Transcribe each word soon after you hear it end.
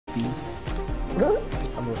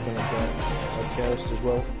I'm just gonna podcast as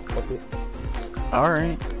well. Fuck it.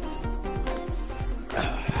 Alright.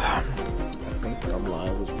 I think I'm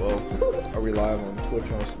live as well. Are we live on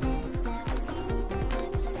Twitch also?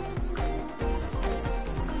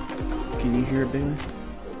 Can you hear it, baby?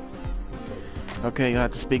 Okay, you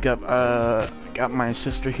have to speak up. I got my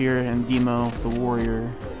sister here and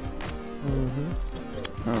DmoTheWarrior.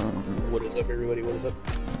 What is up, everybody? What is up?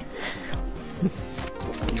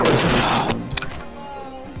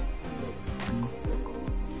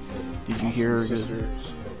 Did you hear?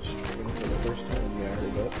 Sisters streaming for the first time? Yeah, I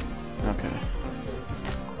heard that. Okay.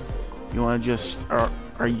 You want to just?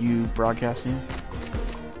 Are you broadcasting?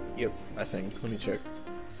 Yep, I think. Let me check.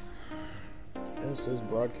 Yeah, it says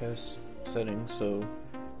broadcast settings, so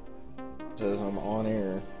it says I'm on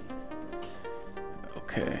air.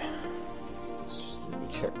 Okay. Let me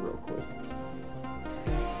check real quick.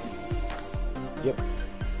 Yep.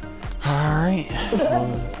 Alright.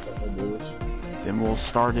 Then we'll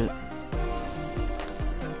start it.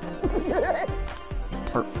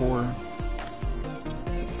 Part 4.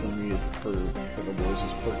 For me, for the boys,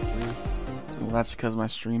 is part 3. Well, that's because my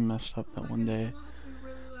stream messed up that one day.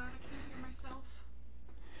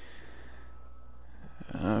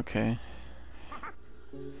 Okay.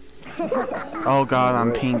 Oh god,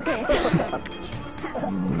 I'm pink.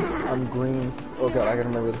 I'm green. Oh god, I gotta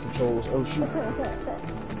remember the controls. Oh shoot.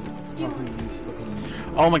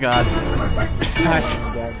 Oh my god.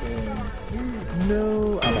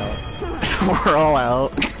 No, I'm out. We're all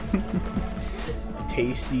out.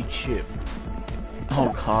 Tasty chip.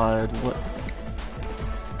 Oh god, what?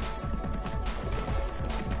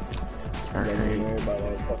 Alright. By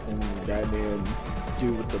that fucking goddamn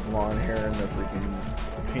dude with the blonde hair and the freaking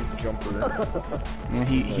pink jumper. And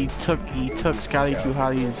he took Scotty Too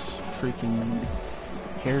Hottie's freaking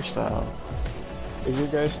hairstyle. Is your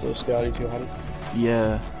guy still Scotty Too Hottie?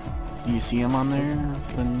 Yeah. Do you see him on there?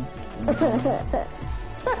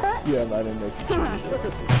 Yeah, I didn't know if you changed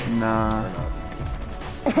it. Nah.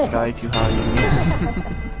 Scotty Too Hottie.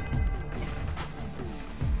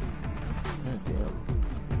 God damn.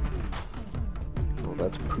 Well,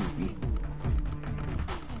 that's poopy.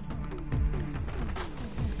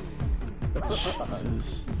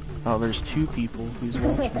 Jesus. Oh, there's 2 people who's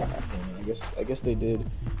watching. I guess they did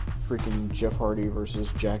freaking Jeff Hardy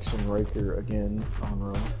versus Jackson Riker again on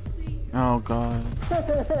Raw. Oh god.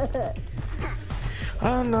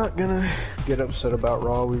 I'm not gonna get upset about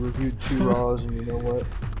Raw. We reviewed 2 Raws, and you know what?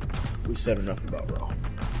 We said enough about Raw.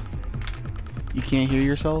 You can't hear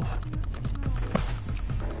yourself?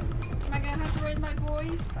 Am I gonna have to raise my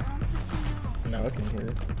voice? I don't freaking know. Now I can hear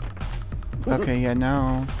it. Okay, yeah,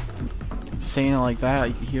 now. Saying it like that,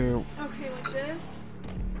 you can hear. Okay, like this?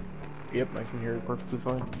 Yep, I can hear it perfectly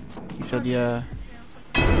fine. He said, yeah.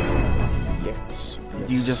 Yes.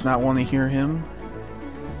 Do you just not want to hear him?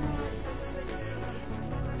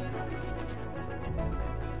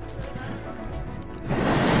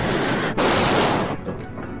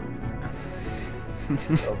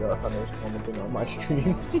 Oh god, Hunter's commenting on my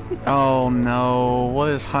stream. Oh no, what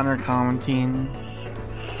is Hunter commenting?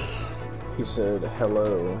 He said,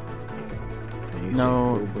 hello.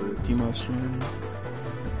 No, Demo stream.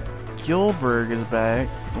 Gilbert is back.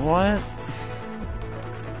 What?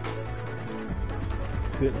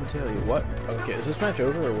 Couldn't tell you. What? Okay, is this match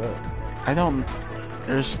over or what? I don't.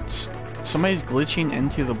 There's. Somebody's glitching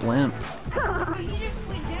into the blimp. He just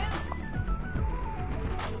went down.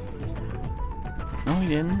 No, he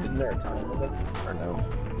didn't. Isn't there a time limit? Or no?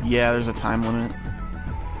 Yeah, there's a time limit.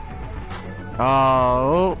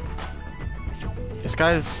 Oh. This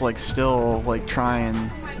guy's like still like trying.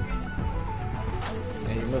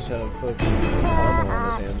 Yeah, he must have fucking caramel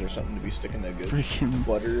on his hands or something to be sticking that good. Freaking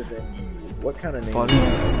Butter than you. What kind of name butter. is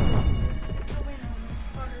that?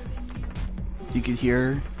 You could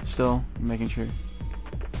hear still. I'm making sure.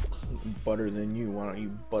 Butter than you. Why don't you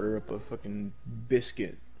butter up a fucking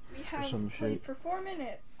biscuit? We have some played shit. for 4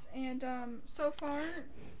 minutes, and so far,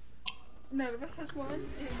 none of us has won.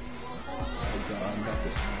 Oh god, I'm not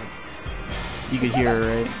this mad. You could hear her,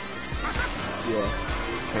 right? Yeah.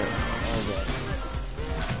 Okay. Oh god.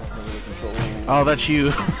 Oh, that's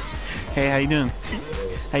you. Hey, how you doing?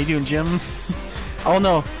 How you doing, Jim? Oh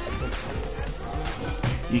no.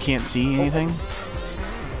 You can't see anything?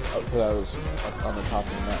 Oh, cause I was up on the top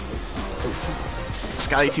of the map. Oh shoot.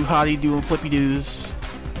 Scotty Too Hottie doing flippy doos.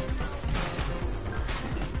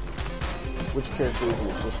 Which character is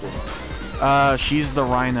your sister? She's the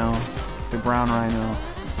rhino. The brown rhino.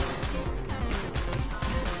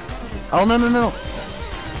 Oh no no no!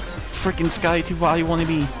 Freaking Scotty Too Hottie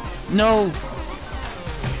wannabe. No!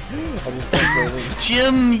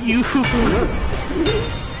 Jim, you.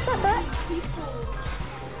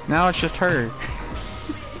 Now it's just her.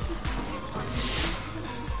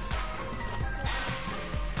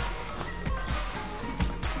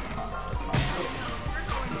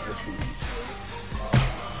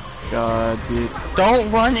 God, dude.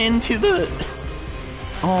 Don't run into the...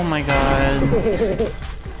 Oh my god.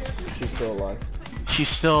 She's still alive. She's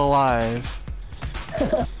still alive.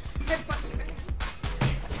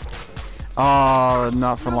 Oh,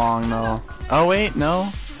 not for long, though. Oh, wait, no.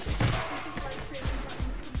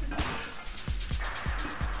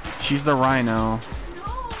 She's the rhino.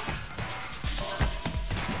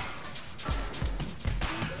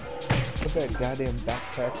 Put that goddamn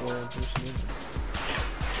backpack wearing person in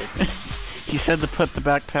there. He said to put the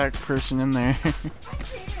backpack person in there.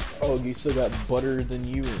 Oh, you still got butter than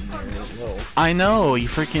you in there as well. I know, you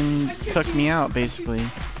freaking took me out, basically.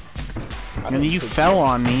 And you fell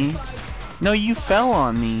on me. No, you fell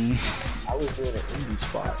on me. I was doing an indie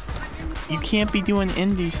spot. You can't be doing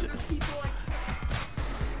indies.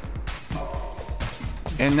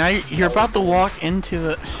 And now you're about to walk into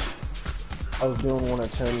the... I was doing one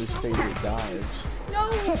of Tony's favorite dives. No!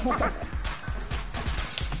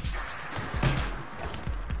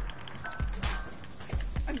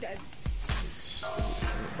 I'm dead.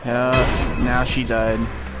 Now she died. None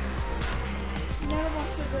of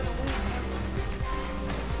us are gonna win.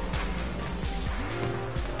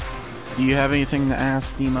 Do you have anything to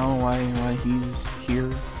ask Demo why he's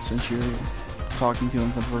here, since you're talking to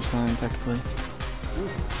him for the first time, technically?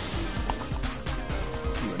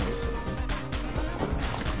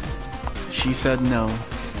 She said no,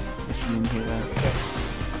 if you didn't hear that.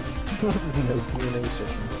 No Q&A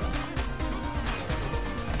session.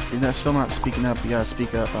 You're not, still not speaking up, you gotta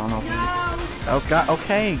speak up, I don't know if No! you... Oh, God,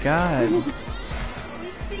 okay, God.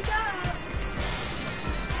 Please speak up!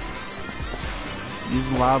 Use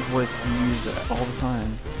a loud voice you use it all the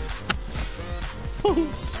time. You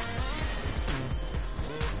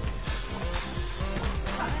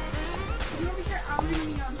over here outing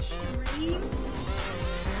me on stream?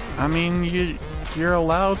 I mean, you're a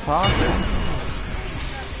loud talker.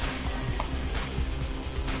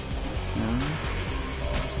 No?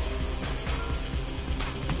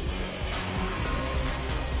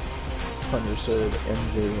 Hunter said,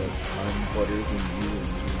 MJF, I'm butter than you and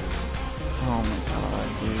you. Oh my god,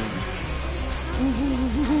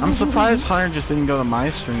 dude. I'm surprised Hunter just didn't go to my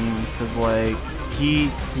stream, because, like,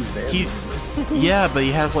 he... Yeah, but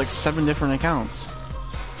he has, like, 7 different accounts.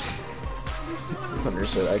 Hunter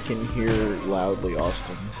said, I can hear loudly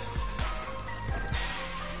Austin.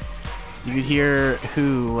 You could hear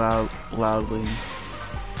who loudly?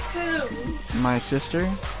 Who? My sister?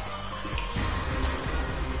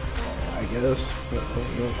 I guess.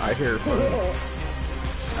 I hear her fine.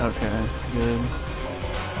 Okay, good.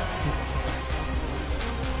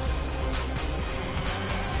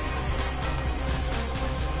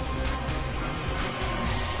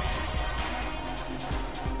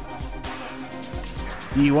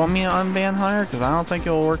 Do you want me to unban Hunter? Because I don't think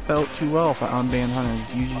it'll work out too well if I unban Hunter.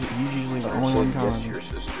 He's usually the only one Yes, calling. your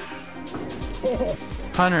sister.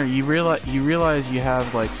 Hunter, you realize you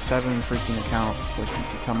have like 7 freaking accounts. Like you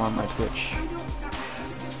can come on my Twitch.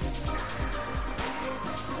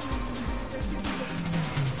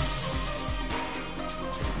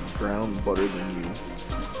 Drown butter than you.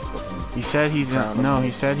 He said he's Drown no. him.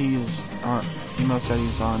 He said he's on. Demo said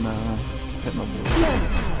he's on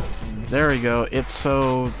Hitmobile. There we go. It's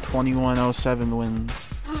so 2107 wins.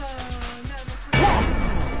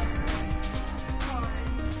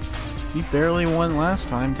 He barely won last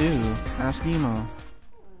time too. Ask Emo.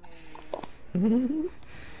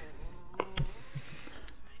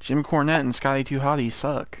 Jim Cornette and Scotty Too Hottie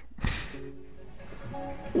suck.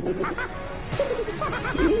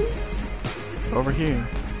 Over here.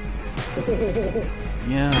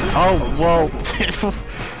 Yeah. Oh well.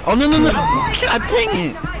 Oh no no no! God dang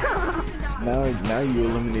it! So now you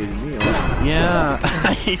eliminated me. Austin. Yeah.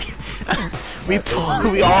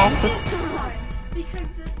 we all. Because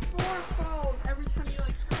the floor falls every time you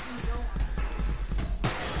like fucking go on.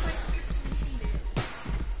 It's like cheated.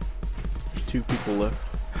 There's 2 people left.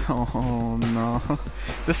 Oh no.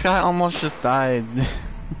 This guy almost just died.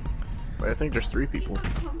 But I think there's 3 people.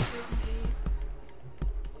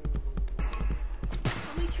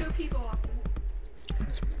 Only 2 people, Austin.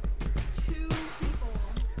 2 people.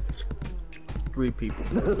 3 people.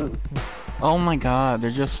 Oh my god,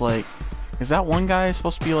 they're just like... Is that one guy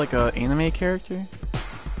supposed to be like a anime character?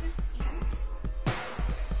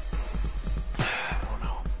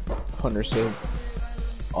 Hunter said,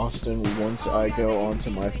 Austin, once I go onto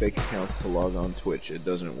my fake accounts to log on Twitch, it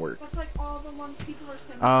doesn't work. That's like all the ones people are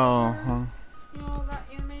sending. Oh, huh. You know, that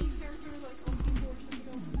anime character, like all people are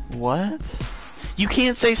sending. What? You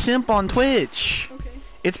can't say simp on Twitch. Okay.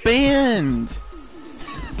 It's banned.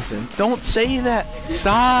 Simp. Don't say that.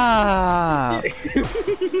 Stop.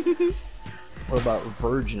 What about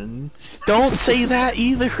virgin? Don't say that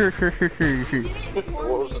either.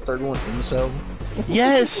 What was the third one? Incel?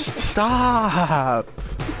 Yes, stop.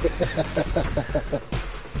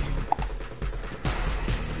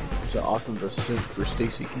 So Austin's a simp for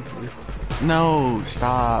Stacy Keeper. No,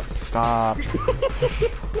 stop.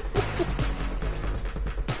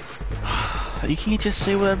 You can't just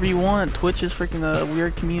say whatever you want. Twitch is freaking a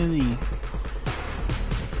weird community.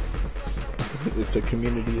 It's a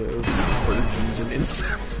community of virgins and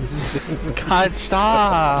incels. God,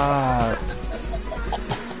 stop.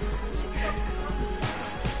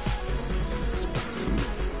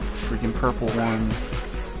 Freaking purple one.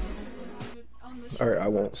 Alright, I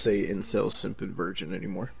won't say incel, simp, and virgin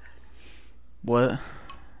anymore. What?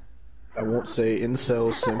 I won't say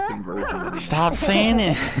incel, simp, and virgin anymore. Stop saying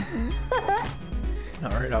it.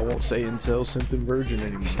 Alright, I won't say incel, simp, and virgin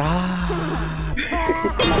anymore. Stop.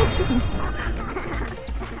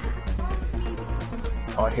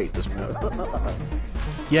 Oh, I hate this map.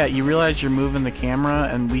 Yeah, you realize you're moving the camera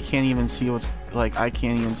and we can't even see what's, like, I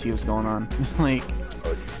can't even see what's going on. Like...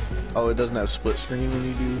 Oh, it doesn't have split screen when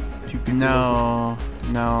you do two people?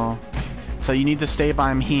 No. So you need to stay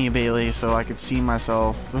by me, Bailey, so I could see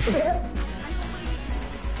myself.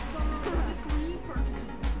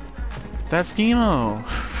 That's Demo.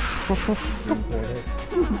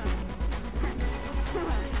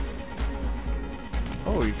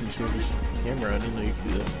 Oh, you can change the camera. I didn't know you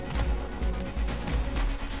could do that.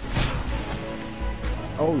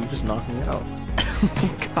 Oh, you just knocked me out.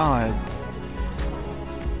 God.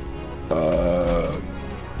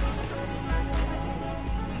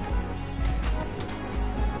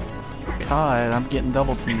 God, I'm getting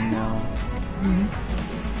double teamed now.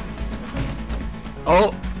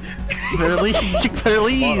 Oh! You better leave! You better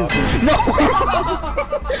leave! No!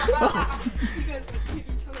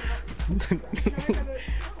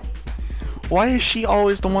 Why is she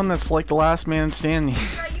always the one that's like the last man standing?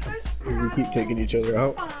 We keep taking each other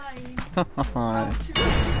out.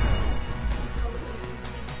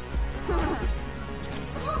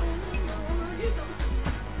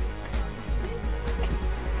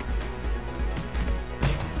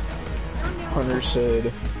 Hunter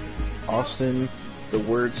said, Austin, the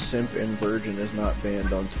word simp and virgin is not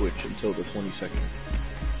banned on Twitch until the 22nd.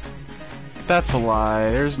 That's a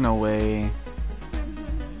lie. There's no way.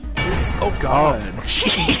 Oh God! Oh,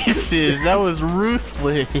 Jesus, that was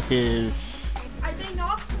ruthless. They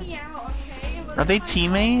knocked me out, okay? Are they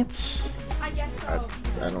teammates? I guess so.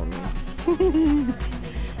 I don't know.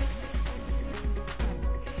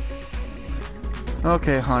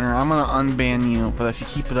 Okay, Hunter, I'm gonna unban you, but if you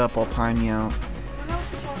keep it up, I'll time you out.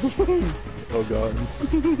 Oh God.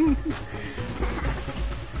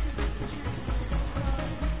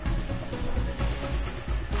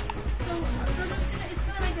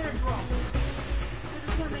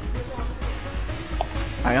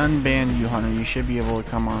 I unbanned you, Hunter. You should be able to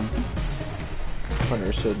come on.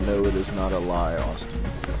 Hunter said, no, it is not a lie, Austin.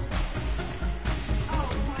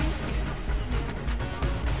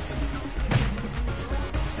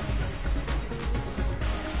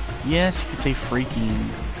 Yes, you could say freaking.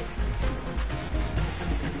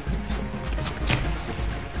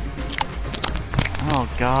 Oh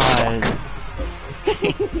God.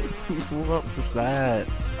 What was that?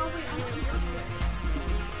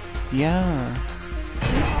 Yeah.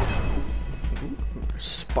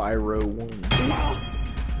 Spyro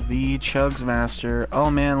 1. The Chugs Master. Oh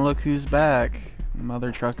man, look who's back.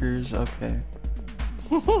 Mother truckers, okay.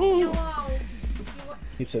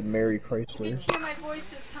 He said Merry Chrysler. You can hear my voice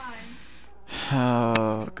this time.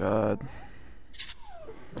 Oh God.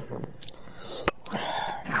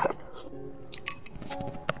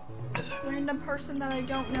 Random person that I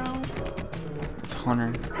don't know. It's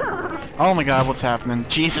Hunter. Oh my God, what's happening?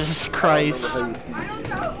 Jesus Christ. I don't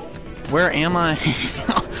know. Where am I?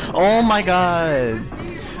 Oh my God.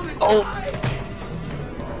 Oh.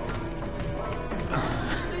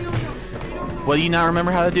 What do you not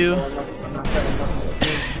remember how to do?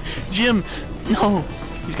 Jim! No!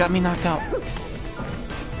 He's got me knocked out.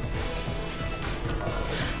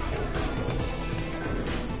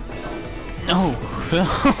 No!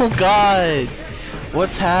 Oh God!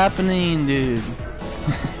 What's happening, dude?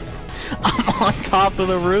 I'm on top of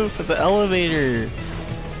the roof of the elevator!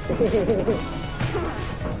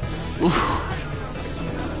 Oof.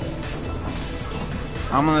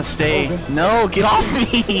 I'm gonna stay. No, get off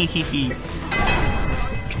me!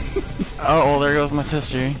 Oh, well, there goes my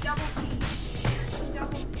sister.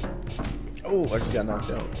 Oh, I just got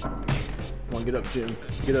knocked out. Come on, get up, Jim.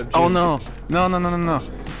 Get up, Jim. Oh no. No, no, no, no, no.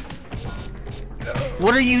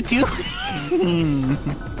 What are you doing?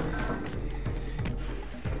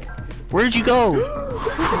 Where'd you go?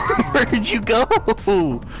 Where'd you go?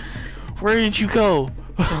 Where did you go?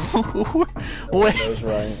 What? That was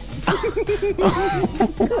right.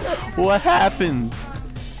 What happened?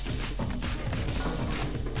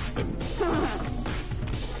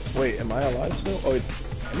 Wait, am I alive still? Oh, wait,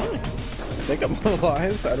 am I? I think I'm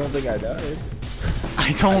alive. I don't think I died.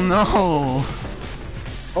 I don't know.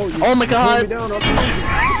 Oh, you, oh my you god! pulled me down.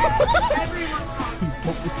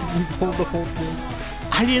 You pulled the whole thing.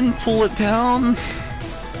 I didn't pull it down.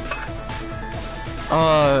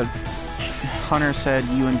 Hunter said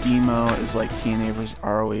you and Demo is like teenagers,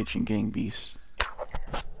 ROH and Gang Beasts.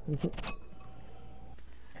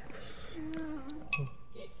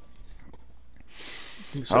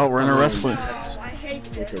 Oh, we're in a wrestling. I hate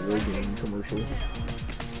It's like a Rogaine commercial.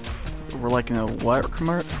 We're like in a what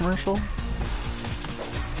commercial?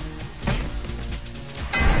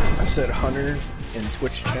 I said Hunter in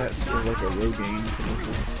Twitch chats are like a Rogaine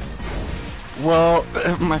commercial. Well,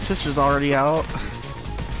 my sister's already out.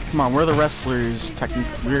 Come on, we're the wrestlers.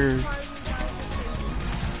 Technically, we're.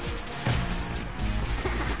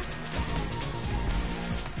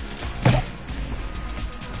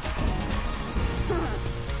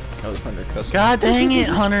 That was Hunter cussing. God dang it,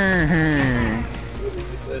 Hunter! What did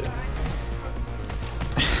you say?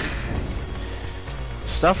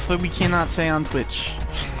 Stuff that we cannot say on Twitch.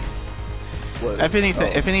 What? If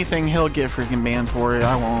anything, he'll get freaking banned for it.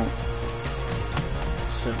 I won't.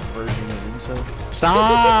 Simp version of himself.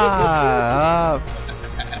 Stop!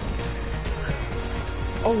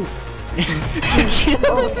 Oh! He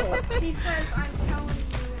says, I'm telling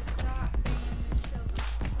you, it's not.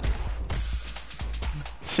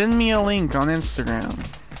 Send me a link on Instagram.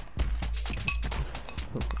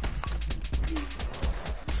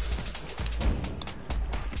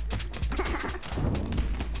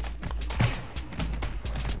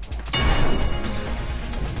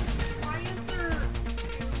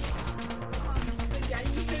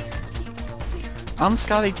 I'm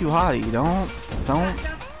Scotty Too Hottie. Don't.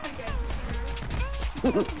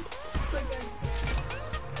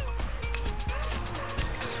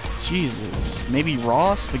 Jesus. Maybe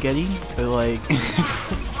raw spaghetti, but like.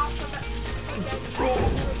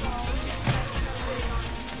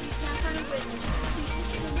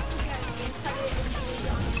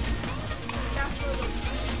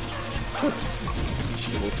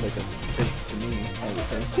 She looks like a fake to me all the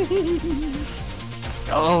time.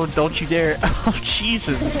 Oh, don't you dare. Oh,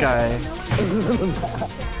 Jesus, this guy.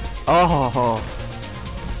 Oh.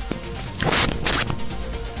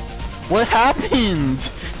 What happened?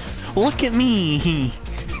 Look at me.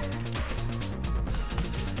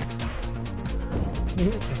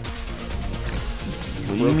 What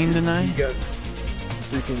do you mean deny? You got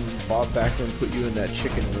freaking Bob Backlund put you in that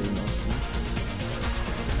chicken room, Austin.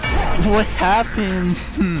 What happened?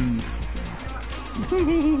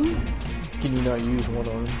 Can you not use one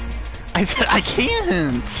arm? I said I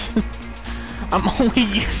can't. I'm only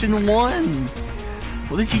using one.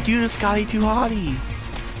 What did you do to Scotty Too Hottie?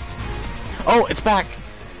 Oh, it's back.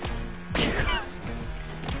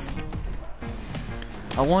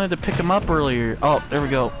 I wanted to pick him up earlier. Oh, there we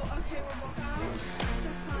go.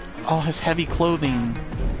 Oh, his heavy clothing.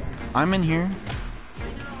 I'm in here.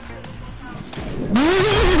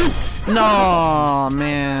 No,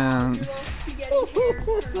 man.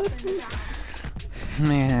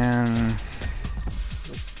 Man.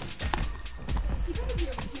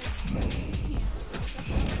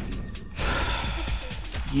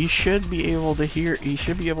 You should be able to hear. He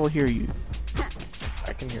should be able to hear you.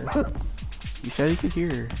 I can hear. You said he could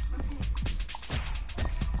hear.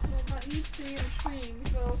 Well, that needs to be your stream,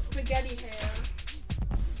 little spaghetti hair.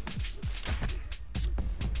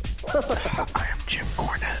 I am Jim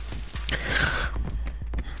Cornette.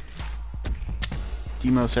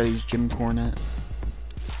 Demo said he's Jim Cornette.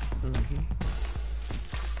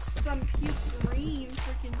 Some puke green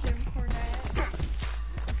freaking Jim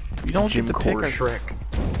Cornette. You don't Jim get to pick Core a... Shrek.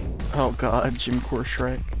 Oh god, Jim Core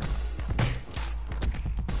Shrek.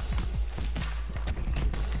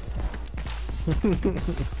 Well,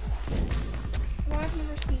 I've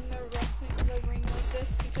never seen the wrestling the ring like this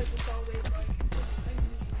because it's always like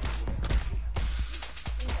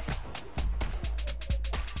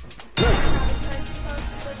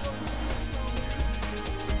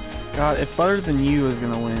God, if Better Than You is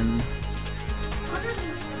gonna win.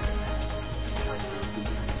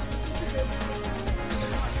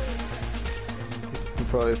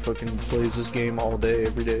 probably fucking plays this game all day,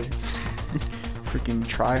 every day. Freaking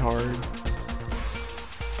try hard.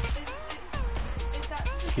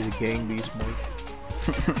 He's a gang beast, Mike.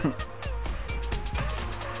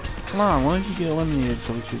 Come on, why don't you get eliminated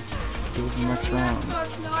so we could go to the next round?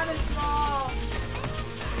 That's not as small.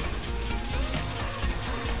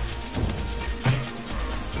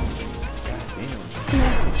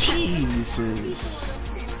 Damn. Jesus.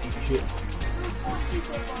 Shit.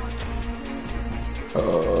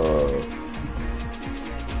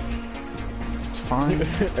 It's fine.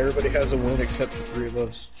 Everybody has a win except the three of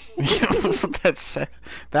us. That's sad.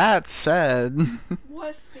 That's sad.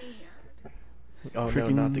 What's sad? Oh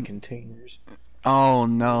Freaking- no, not the containers. Oh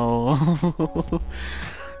no.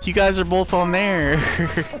 You guys are both on there. Oh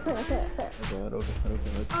god, oh god, oh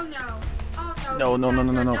god. Oh no. Oh no. No, no, no,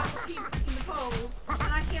 no, no, no. Keep in the polls, and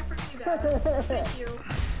I can't pursue that. Thank you.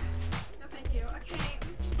 No, thank you. I can't.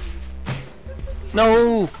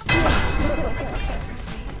 No.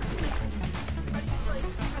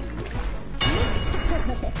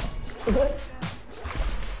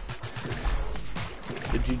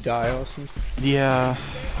 Did you die, Austin? Yeah.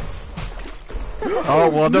 Oh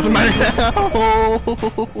well, it doesn't matter now.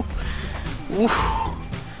 Oof.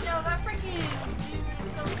 Yo, that freaking dude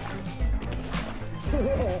is so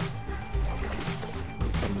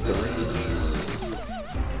Comes the rage.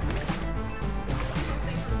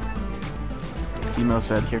 Demo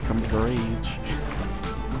said, "Here comes the rage."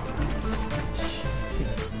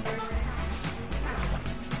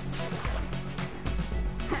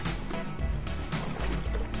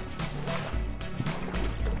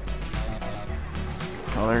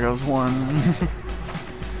 Oh, there goes one.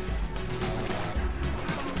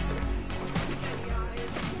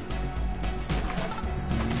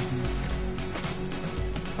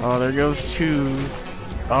 Oh, there goes two.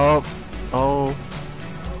 Oh, oh.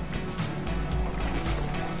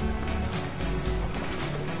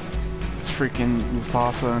 It's freaking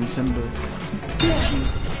Mufasa and Simba.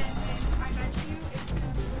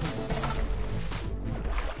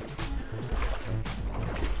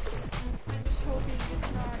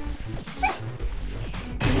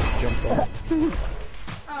 Just jump off.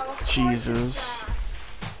 Oh, Jesus.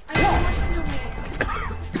 I don't want him to win.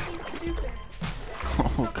 He's stupid.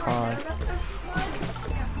 Oh god.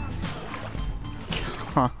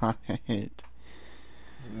 God.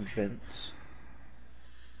 Vince.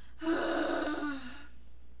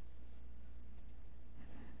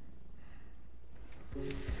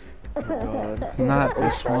 Oh god. Not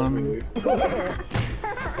this Surprise me, one. wait.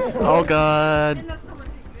 Oh god. Unless someone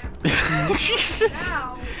takes you out. Jesus.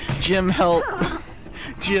 Ow. Jim, help.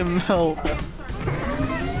 Jim, help.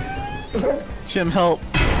 Jim, help.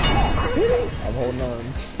 I'm holding on.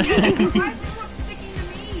 Why is everyone sticking to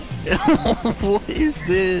me? What is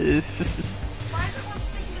this? Why is everyone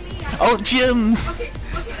sticking to me? Oh, Jim. Okay.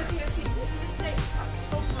 Stay.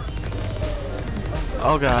 Over.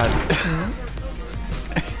 Oh god.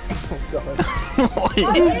 Oh god. What What is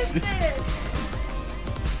is this? this?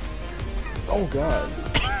 Oh god.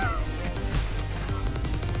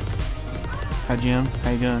 Hi, Jim.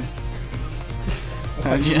 How you doing?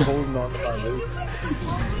 Hi, I'm Jim. holding on to my waist.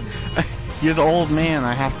 You're the old man.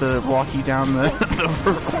 I have to walk you down the,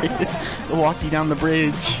 walk you down the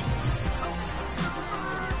bridge.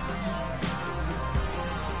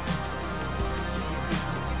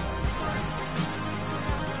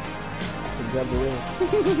 So grab the wheel.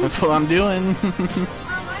 That's what I'm doing.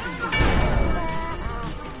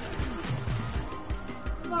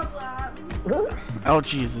 Love that. Oh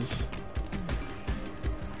Jesus.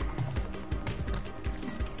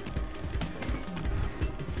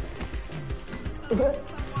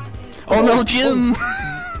 Oh no, Jim!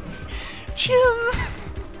 Jim!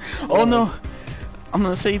 Oh no! I'm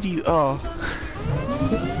gonna save you. Oh.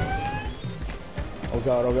 Oh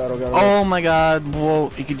god, oh god, oh god. Oh my god.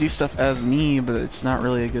 Well, you can do stuff as me, but it's not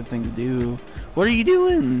really a good thing to do. What are you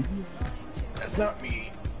doing? That's not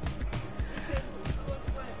me.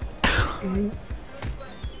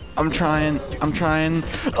 I'm trying. I'm trying.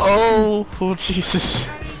 Oh! Oh Jesus.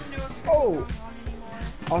 Oh!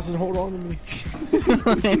 Austin, hold on to me.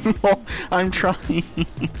 I'm trying.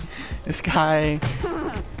 This guy.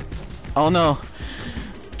 Oh no.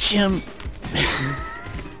 Jim.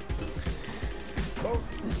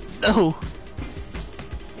 No.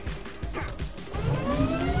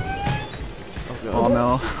 Oh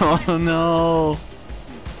no. Oh no.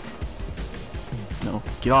 No.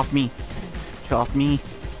 Get off me. Get off me.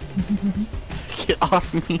 Get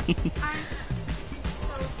off me.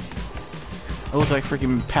 I look like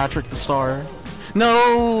freaking Patrick the Star.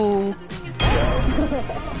 No!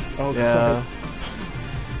 Oh Yeah.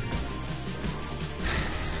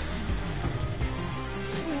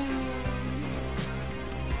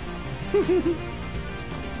 They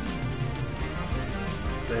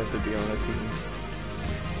have to be on a team.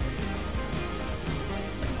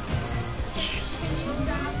 Can you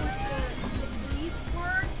stop with the bleep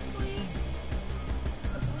words, please?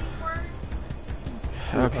 The bleep words?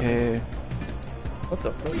 Okay. What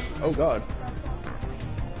the fuck? Oh god.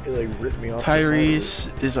 It like ripped me off.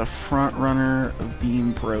 Tyrese is a front runner of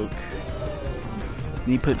being broke. And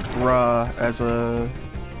he put bruh as a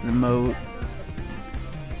emote.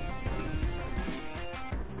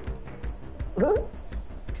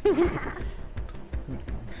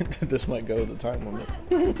 This might go the time limit.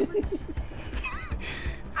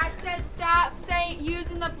 I said stop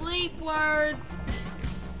using the bleep words.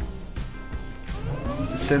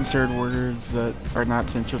 Censored words that are not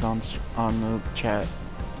censored on the chat.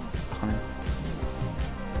 Hunter.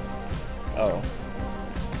 Oh.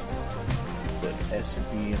 The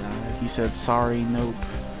SV and I. He said sorry, nope.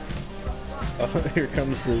 Oh, here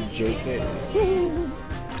comes the JK.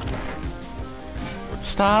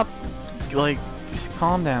 Stop. Like,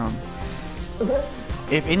 calm down.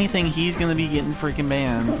 If anything, he's gonna be getting freaking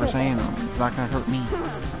banned for saying them. It's not gonna hurt me.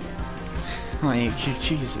 Like,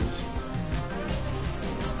 Jesus.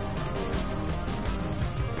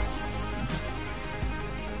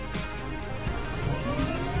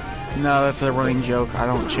 No, that's a running joke. I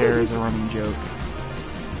don't share as a running joke.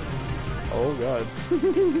 Oh god.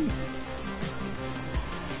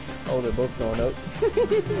 Oh, they're both going up.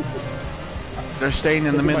 They're staying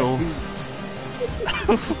in the Look at middle. my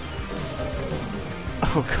feet.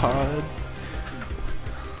 Oh god.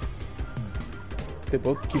 They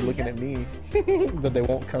both keep looking at me, but they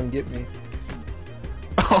won't come get me.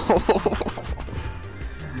 Oh.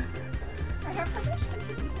 I have permission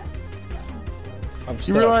to do that. I'm You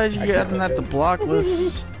stuck. realize you're I can't getting let at the go. block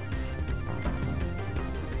list?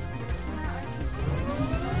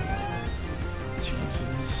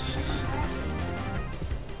 Jesus.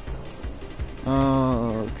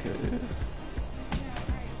 Oh, okay.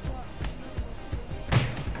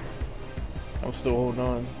 I'm still holding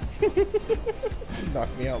on.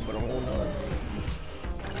 Knocked me out, but I'm holding on.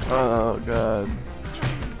 Oh god.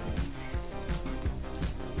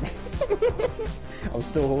 I'm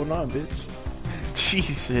still holding on, bitch.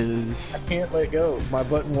 Jesus. I can't let go. My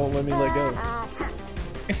button won't let me let go.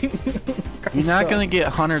 You're not gonna get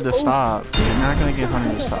Hunter to stop. You're not gonna get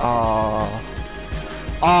Hunter to stop. Aw.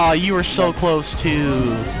 Aw, you were so close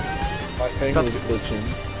too. My thing was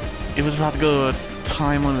glitching. It was about to go to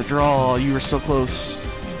time limit draw. You were so close.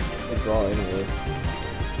 I draw anyway.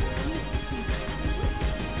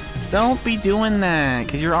 Don't be doing that,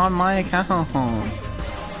 cause you're on my account.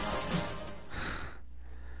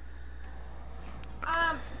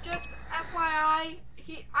 Just FYI,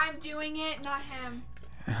 I'm doing it, not him.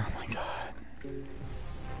 Oh my god.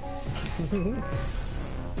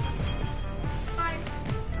 I,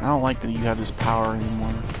 I don't like that you have this power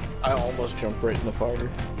anymore. I almost jumped right in the fire.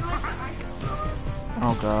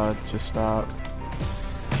 Oh god, just stop.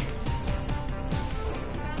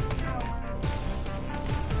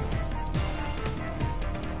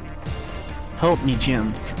 Help me,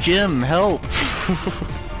 Jim. Jim, help! I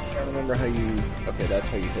can't remember how you... Okay, that's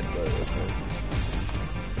how you hit the...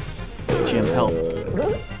 Okay. Jim, help.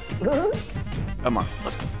 Come on,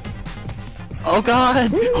 let's go. Oh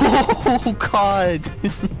god! Oh god!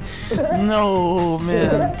 No,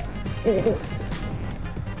 man.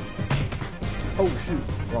 Oh shoot.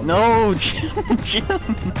 Wrong No, Jim, Jim!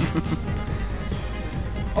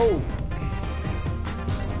 Oh!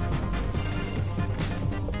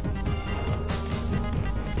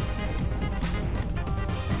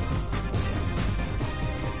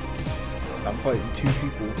 I'm fighting two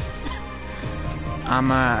people.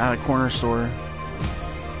 I'm at a corner store.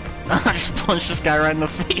 I just punched this guy right in the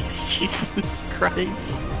face. Jesus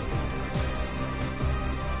Christ.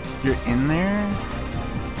 You're in there?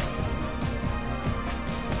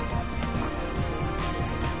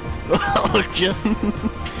 Oh, Jim.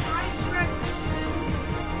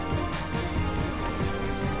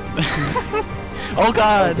 Oh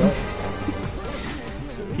god.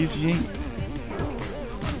 He's yank.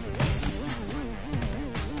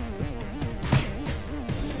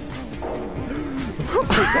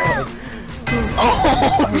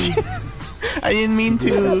 Oh, I didn't mean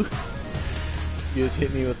to. You just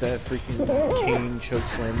hit me with that freaking cane choke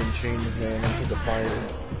slam and chain man into the fire.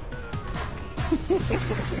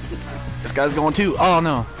 This guy's going too. Oh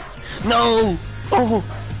no. No! Oh!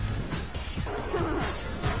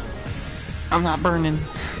 I'm not burning.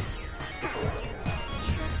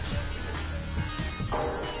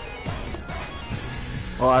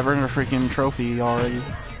 Well, I've earned a freaking trophy already.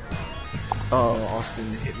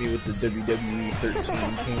 Austin hit me with the WWE 13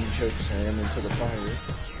 cane choke slam into the fire.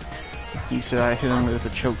 He said I hit him with a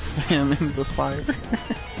choke slam into the fire.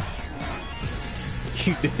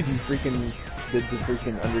 You did, you freaking did the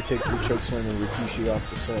freaking Undertaker choke slam and Rikishi off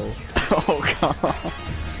the cell. Oh god.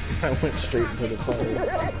 I went straight into the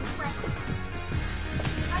fire.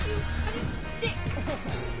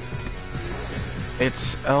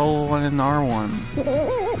 It's L1 and R1.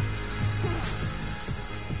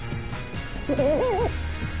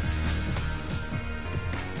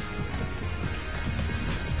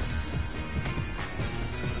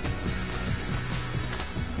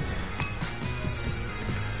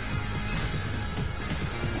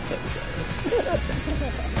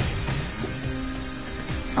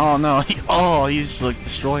 Oh no, he's like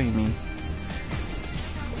destroying me.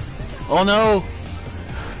 Oh no!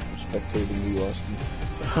 I'm spectating you, Austin.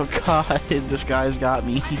 Oh god, this guy's got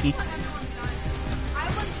me.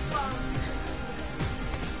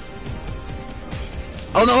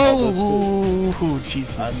 Oh no! Ooh,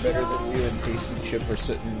 Jesus. I'm better than you, and Tasty Chip are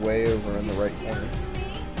sitting way over in the right corner.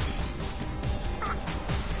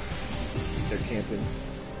 They're camping.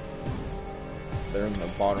 They're in the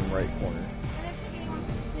bottom right corner.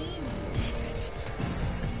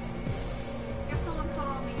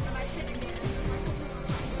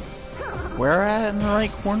 Where at in the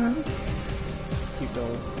right corner? Keep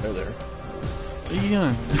going. They're there. What are you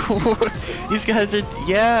doing? These guys are...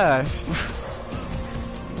 Yeah!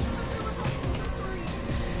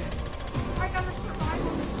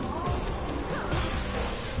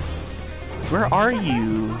 Where are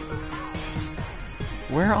you?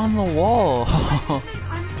 Where on the wall?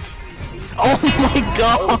 Oh my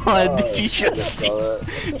god! Did you just see?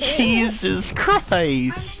 Jesus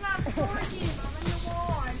Christ!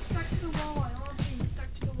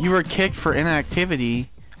 You were kicked for inactivity.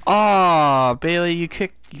 Aw, Bailey, you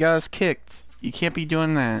got us kicked. You can't be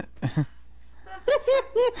doing that.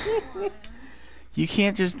 You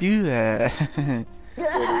can't just do that. What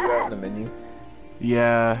are you at in the menu?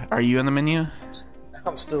 Yeah, are you in the menu?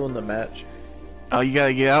 I'm still in the match. Oh, you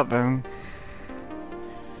gotta get out then.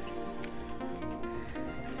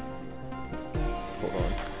 Hold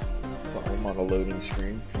on. I'm on a loading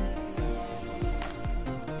screen.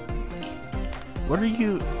 What are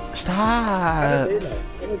you? How Stop! did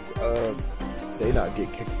they not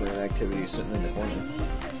get kicked for inactivity sitting in the corner?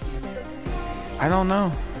 I don't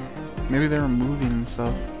know. Maybe they were moving and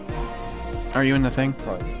stuff. Are you in the thing?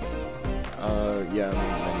 Probably. Yeah, I'm in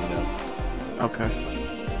the menu now. Okay.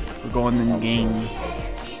 We're going in the game.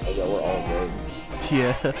 Oh yeah, we're all red.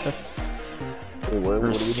 Yeah. Wait, what We're are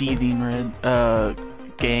we seething red.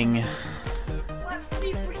 Gang. Let's see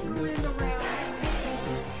if we can win around.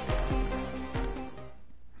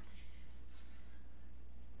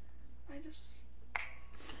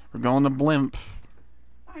 We're going to blimp.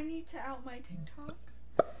 I need to out my TikTok.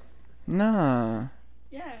 Nah.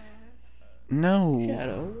 Yes. No.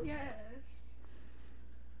 Shadow. Yes.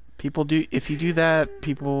 People do. If you do that,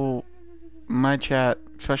 people. My chat,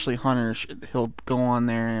 especially Hunter, he'll go on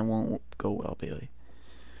there and it won't go well, Bailey.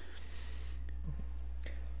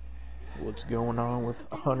 What's going on with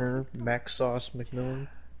Hunter Max Sauce McMillan?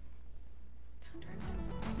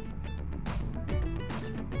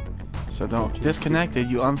 So don't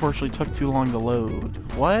disconnected. You unfortunately took too long to load.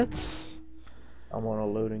 What? I'm on a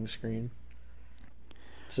loading screen.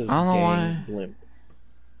 It says I don't know game why. blimp.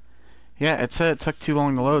 Yeah, it said it took too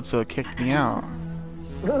long to load, so it kicked me out.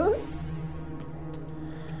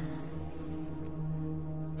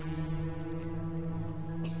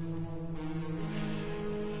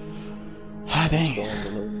 Ah, dang. Still on the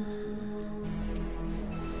loading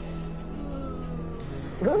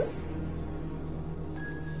screen.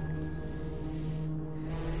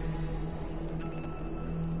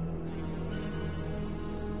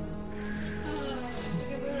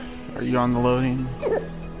 Are you on the loading?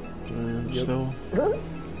 Yep. Still?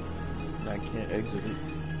 I can't exit it.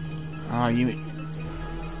 Oh, you.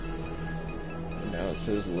 And now it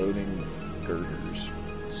says loading girders.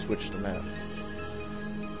 Switch the map.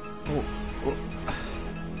 Oh, oh.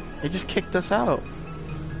 It just kicked us out.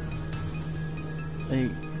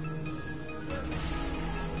 Like.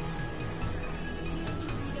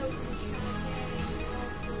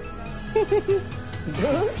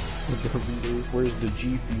 Where's the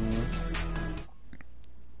G Fuel?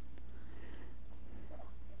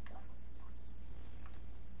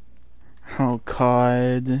 Oh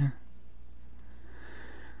God.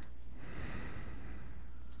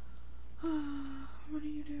 What are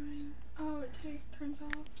you doing? Oh, it turns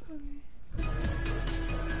off. Okay.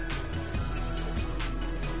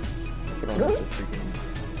 Put on the freaking.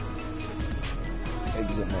 Hey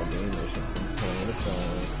exit my game or something. So what if I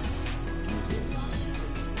do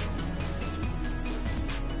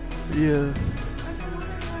this? Yeah.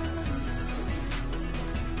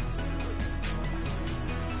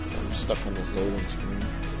 I'm stuck on this loading screen.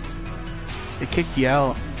 It kicked you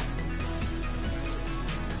out.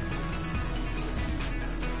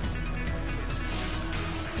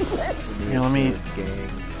 Maybe Yeah, let it me. says gang.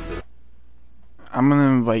 I'm gonna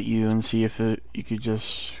invite you and see if you could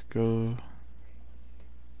just go.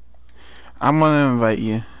 I'm gonna invite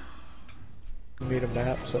you. Made a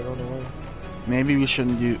map, so I don't know why. Maybe we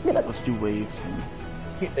shouldn't do. Let's do waves. Then.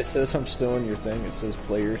 It says I'm still in your thing. It says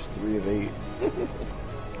players 3 of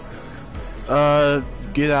 8.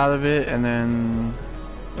 Get out of it and then,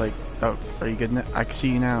 like, oh, are you good now? I can see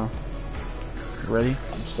you now. You ready?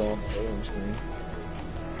 I'm still on the loading screen.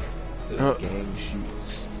 The gang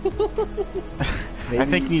shoots. I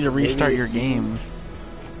think you need to restart your game.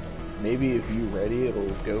 Maybe if you ready, it'll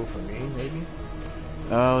go for me, maybe?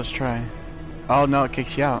 Let's try. Oh, no, it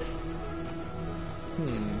kicks you out. It's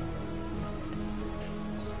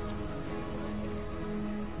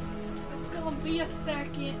gonna be a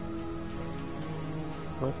second.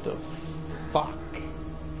 What the fuck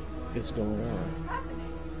is going on? What's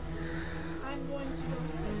happening? I'm going to go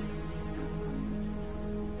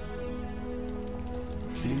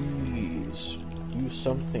ahead. Jeez. Use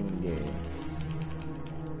something game.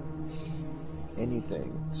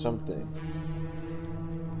 Anything. Something.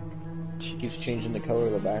 Keeps changing the color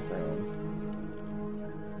of the background.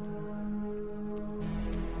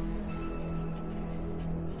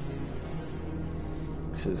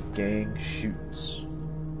 It says gang shoots.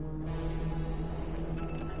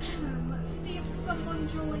 Let's see if someone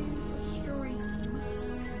joins the stream.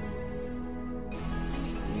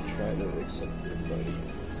 You try to accept everybody.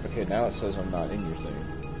 Okay, now it says I'm not in your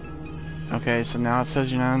thing. Okay, so now it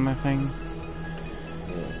says you're not in my thing?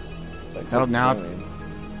 Yeah. Like, Oh, now... join.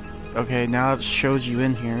 Okay, now it shows you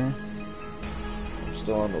in here. I'm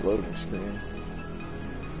still on the loading screen.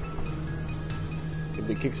 If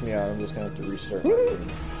it kicks me out, I'm just gonna have to restart my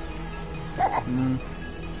game.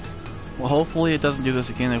 Well, hopefully it doesn't do this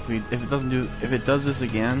again. If it does this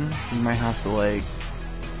again, we might have to like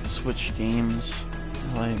switch games,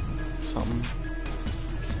 like something.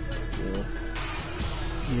 Yeah.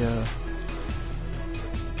 Yeah.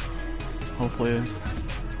 Hopefully,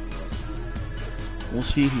 we'll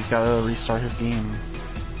see if he's got to restart his game.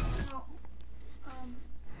 Oh,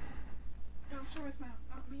 no, sorry, it's me. I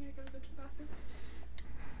gotta go to the bathroom.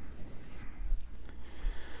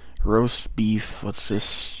 Roast beef. What's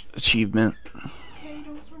this achievement? Okay,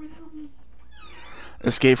 don't sorry without me.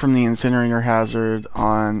 Escape from the incinerator hazard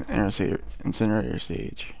on incinerator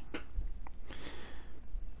stage.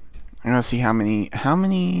 I'm gonna see how many.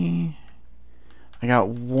 I got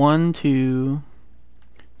 1, 2,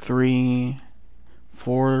 3,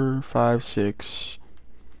 4, 5, 6.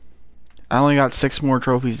 I only got 6 more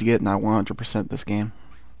trophies to get, and I 100% this game.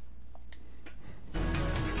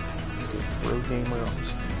 Pro gamer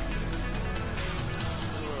host.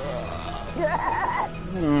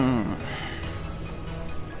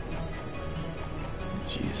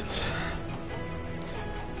 Jesus.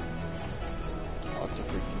 I'll have to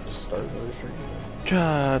freaking just start another stream.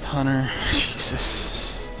 God, Hunter.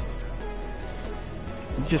 Jesus.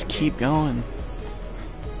 You just keep going.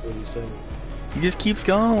 What do you say? He just keeps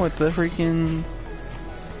going with the freaking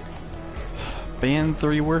ban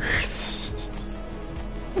 3 words.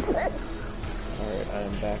 Alright, I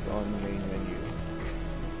am back on the main menu.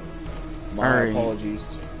 My Alright.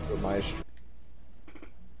 apologies for my stream.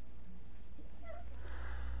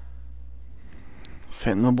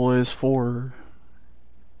 Fitting the boys 4.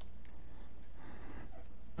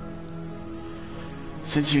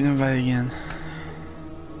 Since you invite again.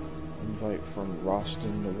 Invite from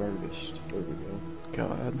Roston the Rarest. There we go.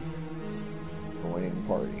 God. Joining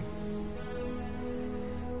party.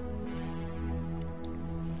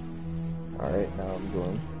 Alright, now I'm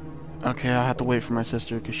joined. Okay, I have to wait for my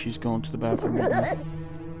sister because she's going to the bathroom right now.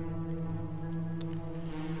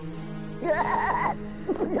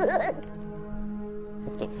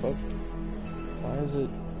 What the fuck? Why is it...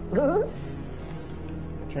 I'm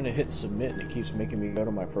trying to hit submit and it keeps making me go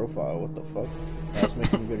to my profile. What the fuck? Now it's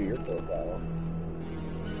making me go to your profile.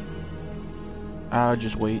 I'll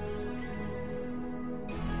just wait.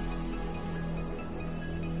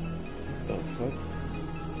 What the fuck?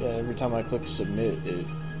 Yeah, every time I click submit, it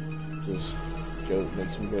just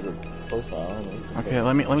makes me go to profile. Okay,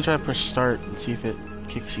 let me try to press start and see if it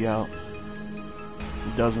kicks you out.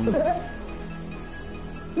 It doesn't.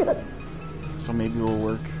 So maybe it'll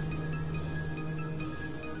work.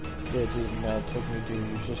 Yeah, dude, now it took me to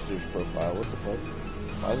your sister's profile. What the fuck?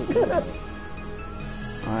 Why is it doing that?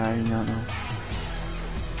 I do not know.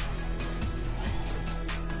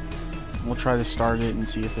 We'll try to start it and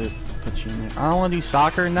see if it puts you in there. I don't want to do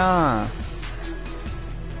soccer, nah.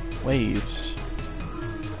 Waves.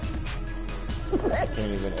 I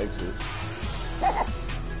can't even exit.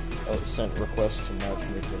 Oh, it sent request to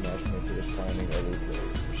matchmaker. Matchmaker is finding other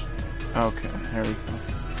players. Okay, there we go.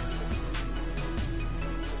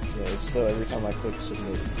 Yeah, it's still every time I click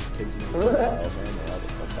submit, it just takes me to the files. I don't know how the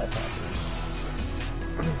fuck that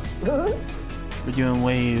happens. We're doing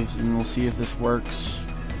waves, and we'll see if this works.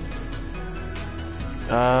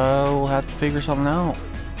 We'll have to figure something out.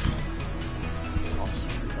 Awesome.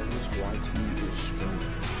 At least YT is streaming.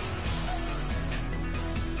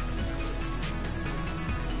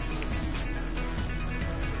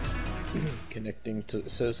 Connecting to,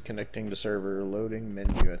 it says connecting to server, loading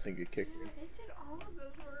menu. I think it kicked me. It did all of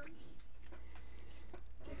those words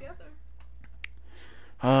together.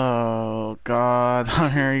 Oh God,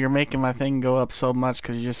 Hunter, you're making my thing go up so much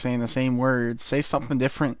because you're just saying the same words. Say something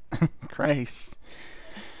different. Christ.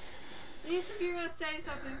 At least if you're gonna say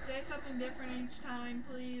something different each time,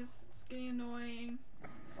 please. It's getting annoying.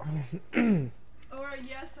 Or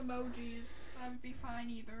yes emojis. That would be fine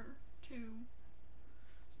either. Two.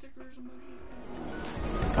 Stickers, emojis.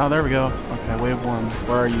 Oh, there we go. Okay, wave one.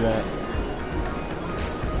 Where are you at?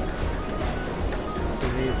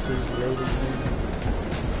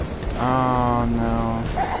 Oh no.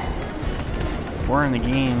 We're in the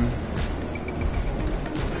game.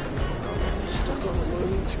 Stuck on the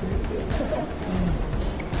loading screen again.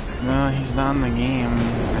 No, he's not in the game.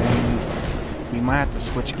 And we might have to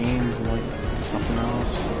switch games and like do something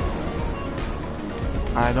else.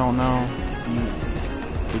 I don't know.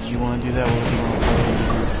 Would you want to do that? What do you want to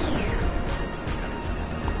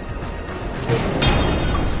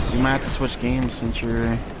play? You might have to switch games since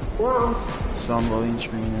you're still on the loading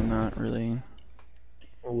screen and not really.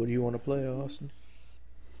 Well, what do you want to play, Austin?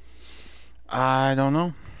 I don't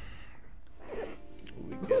know.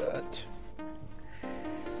 We got.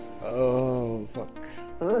 Oh fuck.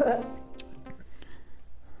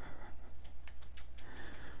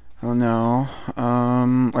 Oh no.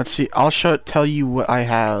 Let's see. I'll tell you what I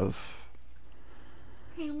have.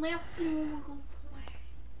 Okay, let's see what we're gonna play.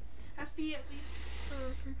 Has to be at least for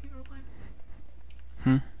 3 people to play.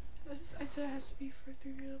 I said it has to be for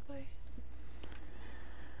 3 people to play.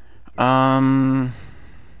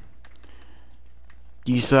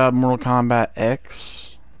 Do you still have Mortal Kombat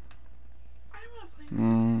X? I don't wanna play. I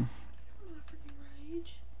Mm. don't wanna freaking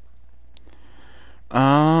rage.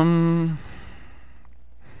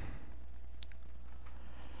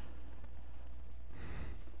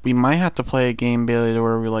 We might have to play a game, Bailey, to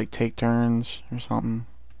where we like take turns or something.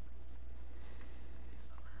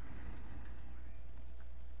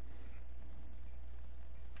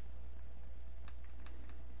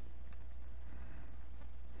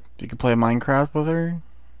 You could play Minecraft with her.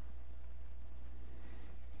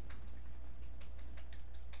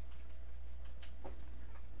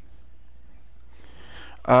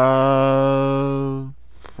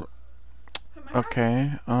 Okay.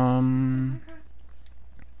 I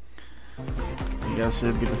guess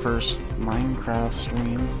it'd be the first Minecraft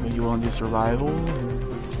stream. Would you want to do survival?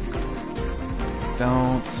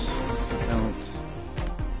 Don't. Don't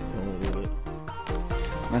do it.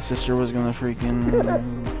 My sister was gonna freaking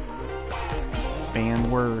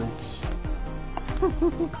ban words.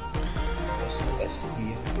 That's the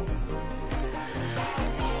view.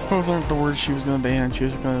 Those aren't the words she was gonna ban. She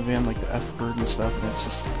was gonna ban like the F word and stuff, and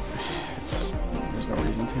there's no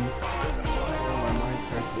reason to.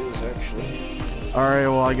 Minecraft is actually. Alright,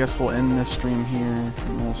 well I guess we'll end this stream here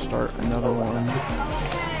and we'll start another one.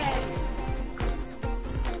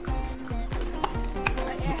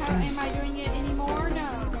 Am I doing it anymore? No.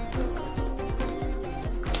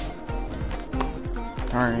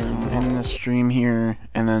 Alright, we'll end this stream here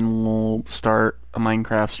and then we'll start a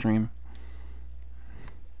Minecraft stream.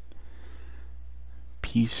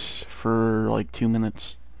 Peace for like 2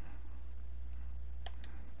 minutes.